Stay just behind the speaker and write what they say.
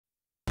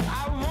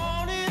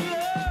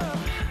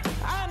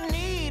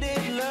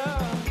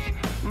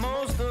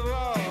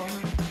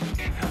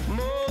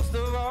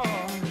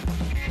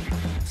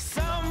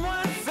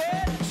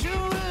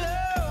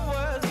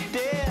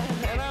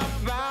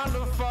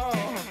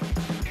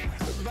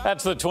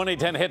That's the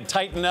 2010 hit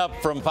Tighten Up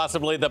from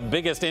possibly the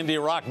biggest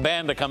indie rock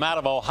band to come out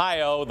of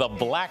Ohio, the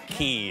Black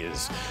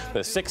Keys.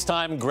 The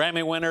six-time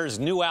Grammy winner's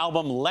new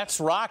album, Let's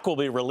Rock, will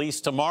be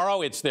released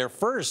tomorrow. It's their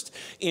first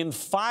in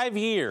 5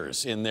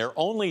 years. In their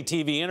only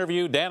TV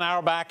interview, Dan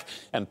Auerbach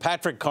and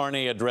Patrick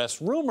Carney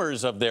address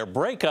rumors of their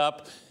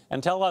breakup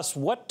and tell us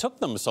what took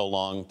them so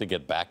long to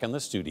get back in the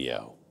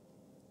studio.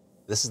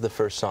 This is the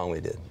first song we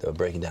did,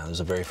 Breaking Down. It was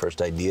the very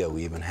first idea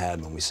we even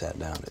had when we sat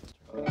down.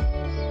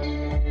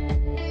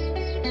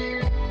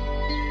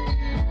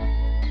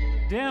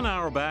 Dan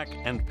Auerbach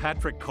and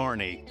Patrick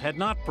Carney had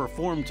not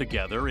performed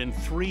together in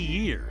 3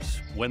 years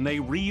when they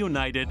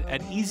reunited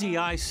at Easy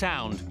Eye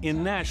Sound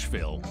in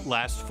Nashville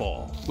last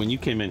fall. When you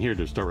came in here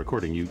to start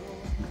recording,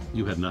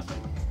 you had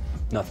nothing.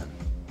 Nothing.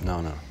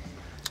 No.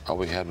 All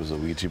we had was a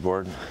Ouija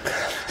board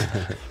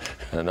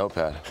and a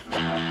notepad.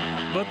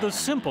 But the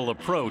simple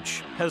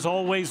approach has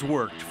always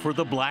worked for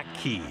the Black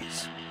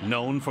Keys,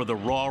 known for the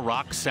raw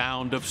rock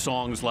sound of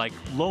songs like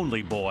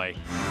Lonely Boy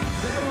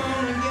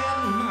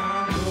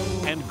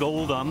and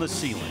Gold on the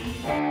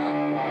Ceiling.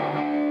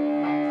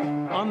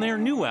 On their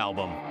new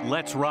album,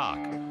 Let's Rock,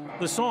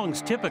 the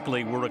songs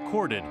typically were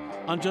recorded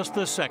on just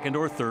the second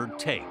or third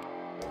take.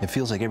 It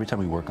feels like every time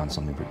we work on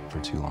something for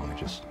too long,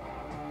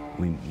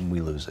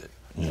 we lose it,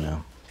 you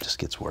know? It just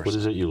gets worse. What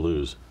is it you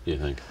lose, you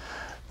think?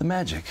 The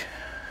magic.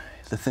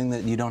 The thing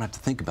that you don't have to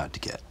think about to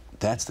get.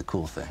 That's the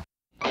cool thing.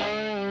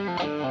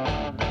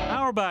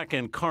 Auerbach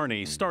and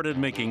Carney started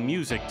making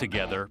music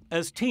together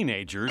as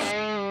teenagers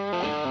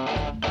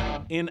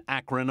in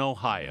Akron,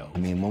 Ohio. I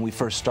mean, when we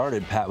first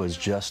started, Pat was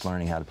just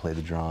learning how to play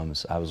the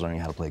drums. I was learning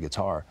how to play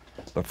guitar.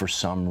 But for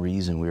some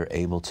reason, we were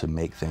able to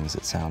make things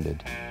that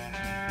sounded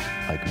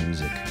like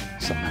music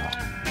somehow.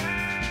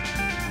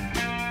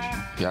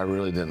 Yeah, I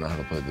really didn't know how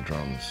to play the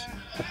drums.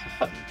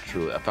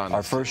 Truly, I found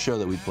our first show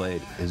that we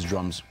played, his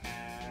drums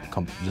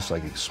just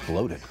like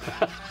exploded.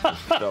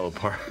 Fell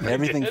apart.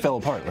 Everything fell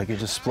apart, like it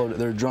just exploded.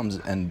 There were drums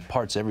and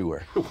parts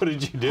everywhere. What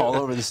did you do? All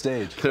over the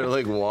stage. They're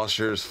like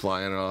washers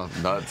flying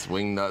off, nuts,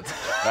 wing nuts.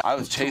 I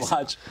was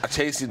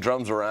chasing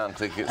drums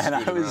around. And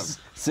I was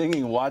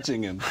singing,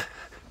 watching him,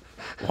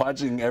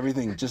 watching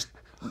everything just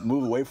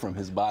move away from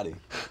his body.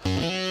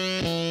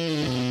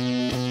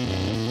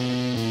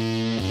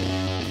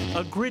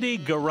 A gritty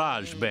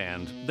garage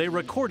band, they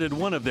recorded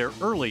one of their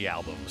early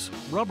albums,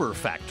 Rubber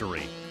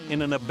Factory,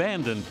 in an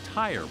abandoned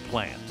tire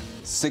plant.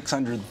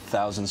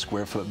 600,000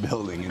 square foot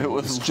building, and it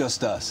was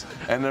just us.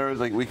 And there was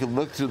like, we could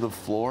look through the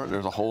floor,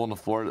 there's a hole in the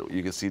floor that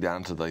you could see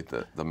down to like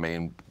the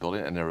main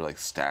building, and there were like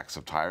stacks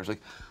of tires.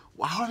 Like,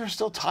 how are there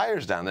still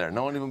tires down there?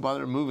 No one even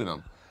bothered moving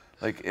them.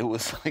 Like, it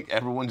was like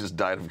everyone just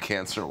died of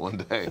cancer one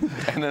day.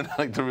 And then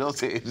like the real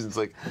estate agent's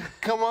like,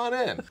 come on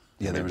in.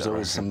 Yeah, there was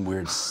always some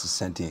weird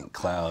sentient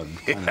cloud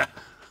kind of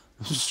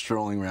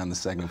strolling around the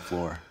second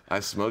floor.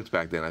 I smoked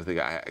back then. I think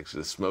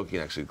the smoking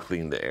actually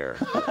cleaned the air.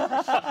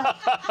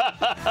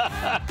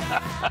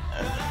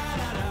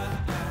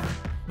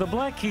 The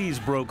Black Keys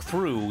broke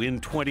through in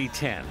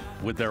 2010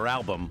 with their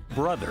album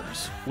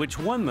Brothers, which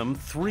won them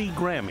 3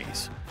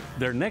 Grammys.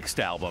 Their next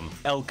album,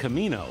 El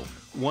Camino,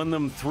 won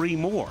them 3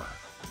 more.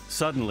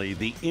 Suddenly,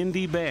 the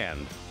indie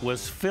band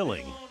was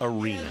filling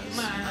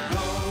arenas.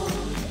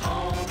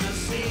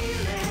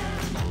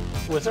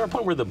 Was there a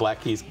point where the Black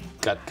Keys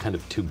got kind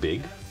of too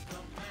big?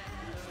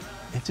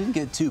 It didn't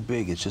get too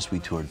big, it's just we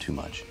toured too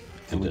much.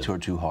 And we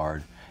toured too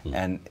hard.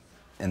 And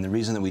the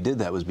reason that we did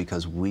that was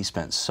because we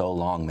spent so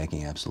long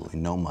making absolutely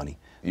no money.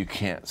 You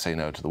can't say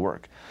no to the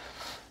work.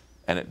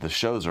 And the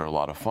shows are a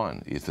lot of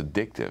fun. It's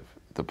addictive.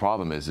 The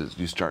problem is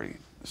you start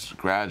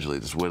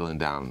gradually just whittling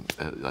down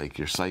like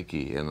your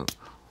psyche and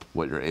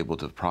what you're able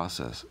to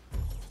process.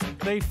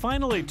 They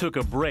finally took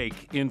a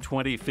break in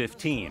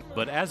 2015,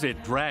 but as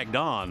it dragged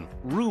on,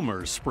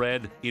 rumors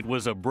spread it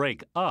was a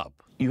break-up.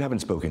 You haven't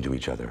spoken to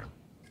each other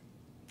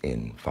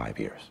in 5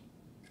 years.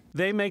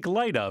 They make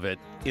light of it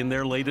in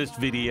their latest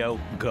video,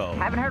 Go.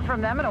 Haven't heard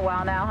from them in a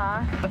while now,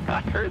 huh?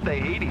 I heard they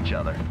hate each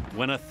other.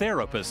 When a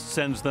therapist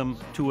sends them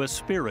to a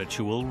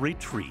spiritual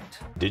retreat.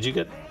 Did you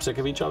get sick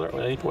of each other at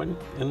any point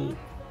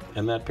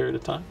in that period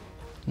of time?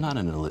 Not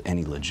in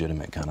any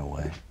legitimate kind of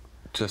way.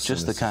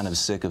 Just the kind of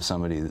sick of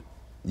somebody.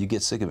 You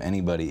get sick of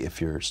anybody if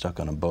you're stuck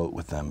on a boat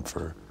with them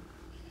for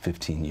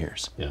 15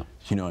 years. Yeah.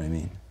 You know what I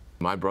mean?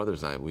 My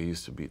brothers and I, we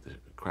used to beat the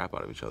crap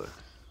out of each other.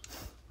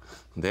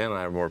 Dan and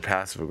I are more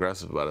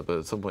passive-aggressive about it, but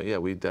at some point, yeah,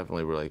 we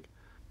definitely were like,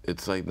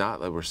 it's like not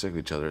that we're sick of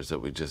each other, it's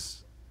that you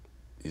just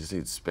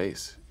need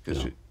space.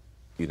 Because,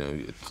 you know,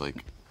 it's like...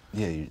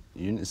 Yeah,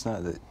 it's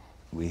not that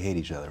we hate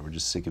each other, we're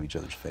just sick of each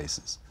other's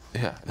faces.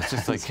 Yeah, it's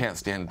just like can't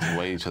stand the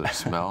way each other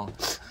smell,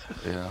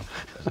 you know,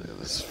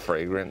 this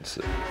fragrance.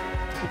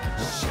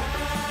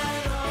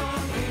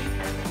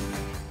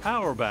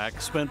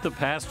 Auerbach spent the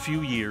past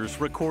few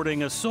years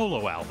recording a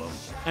solo album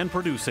and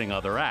producing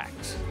other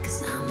acts.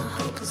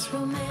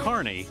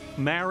 Carney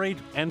married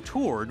and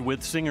toured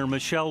with singer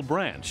Michelle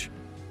Branch.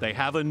 They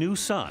have a new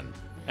son,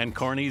 and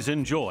Carney's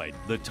enjoyed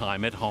the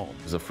time at home.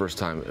 It was the first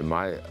time in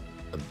my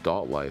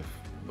adult life,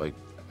 like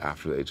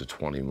after the age of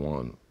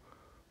 21,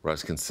 where I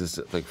was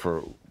consistent, like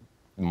for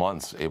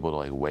months, able to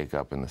like wake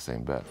up in the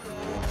same bed.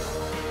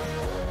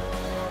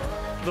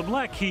 The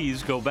Black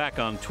Keys go back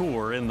on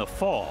tour in the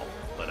fall,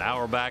 but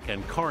Auerbach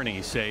and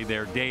Carney say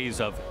their days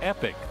of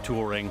epic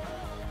touring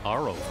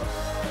are over.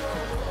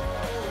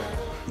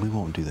 We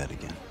won't do that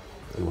again.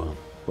 We won't.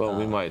 Well,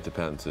 we might.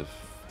 Depends if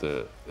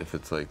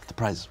it's like The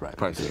Price is Right.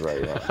 Price is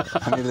Right. Yeah.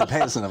 I mean, if they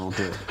pay us enough, we'll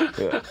do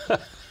it.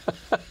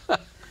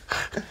 Yeah.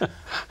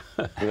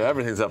 You know,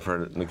 everything's up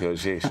for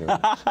negotiation.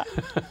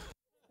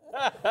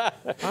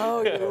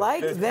 Oh, you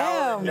like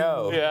them.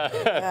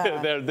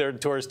 Yeah. Their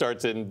tour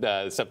starts in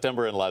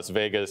September in Las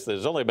Vegas.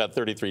 There's only about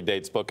 33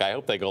 dates booked. I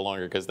hope they go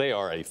longer because they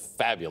are a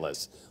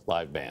fabulous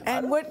live band.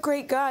 And what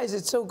great guys.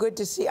 It's so good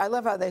to see. I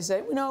love how they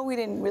say, no, we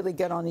didn't really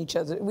get on each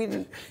other.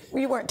 We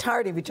weren't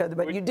tired of each other,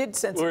 but you did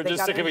sense we were that they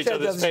just got sick on of each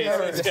other's faces.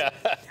 nerves.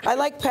 Yeah. I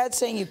like Pat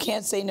saying you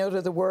can't say no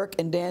to the work,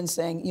 and Dan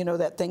saying, you know,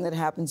 that thing that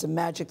happens, the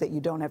magic that you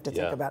don't have to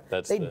think about.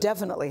 They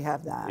definitely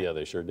have that. Yeah,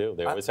 they sure do.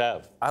 They always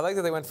have. I like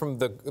that they went from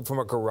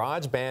a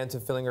garage band to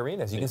filling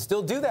arenas. You can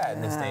still do that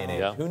in this day and age.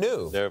 Yeah. Who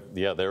knew?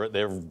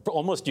 They're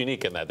almost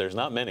unique in that. There's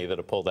not many that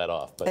have pulled that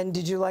off. But And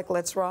did you like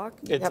Let's Rock?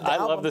 I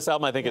love this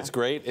album. I think it's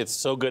great. It's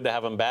so good to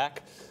have them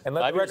back. And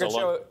let the record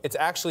show it's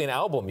actually an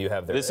album you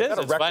have there. This is.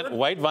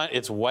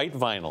 It's white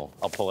vinyl.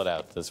 I'll pull it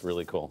out. It's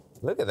really cool.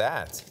 Look at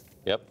that.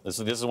 Yep. This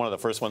is one of the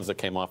first ones that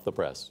came off the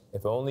press.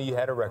 If only you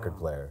had a record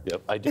player.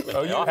 Yep, I do.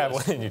 Oh, you have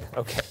one?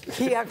 Okay.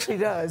 He actually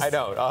does. I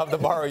don't. I'll have to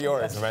borrow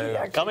yours.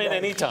 Come in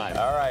anytime.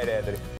 All right, Anthony.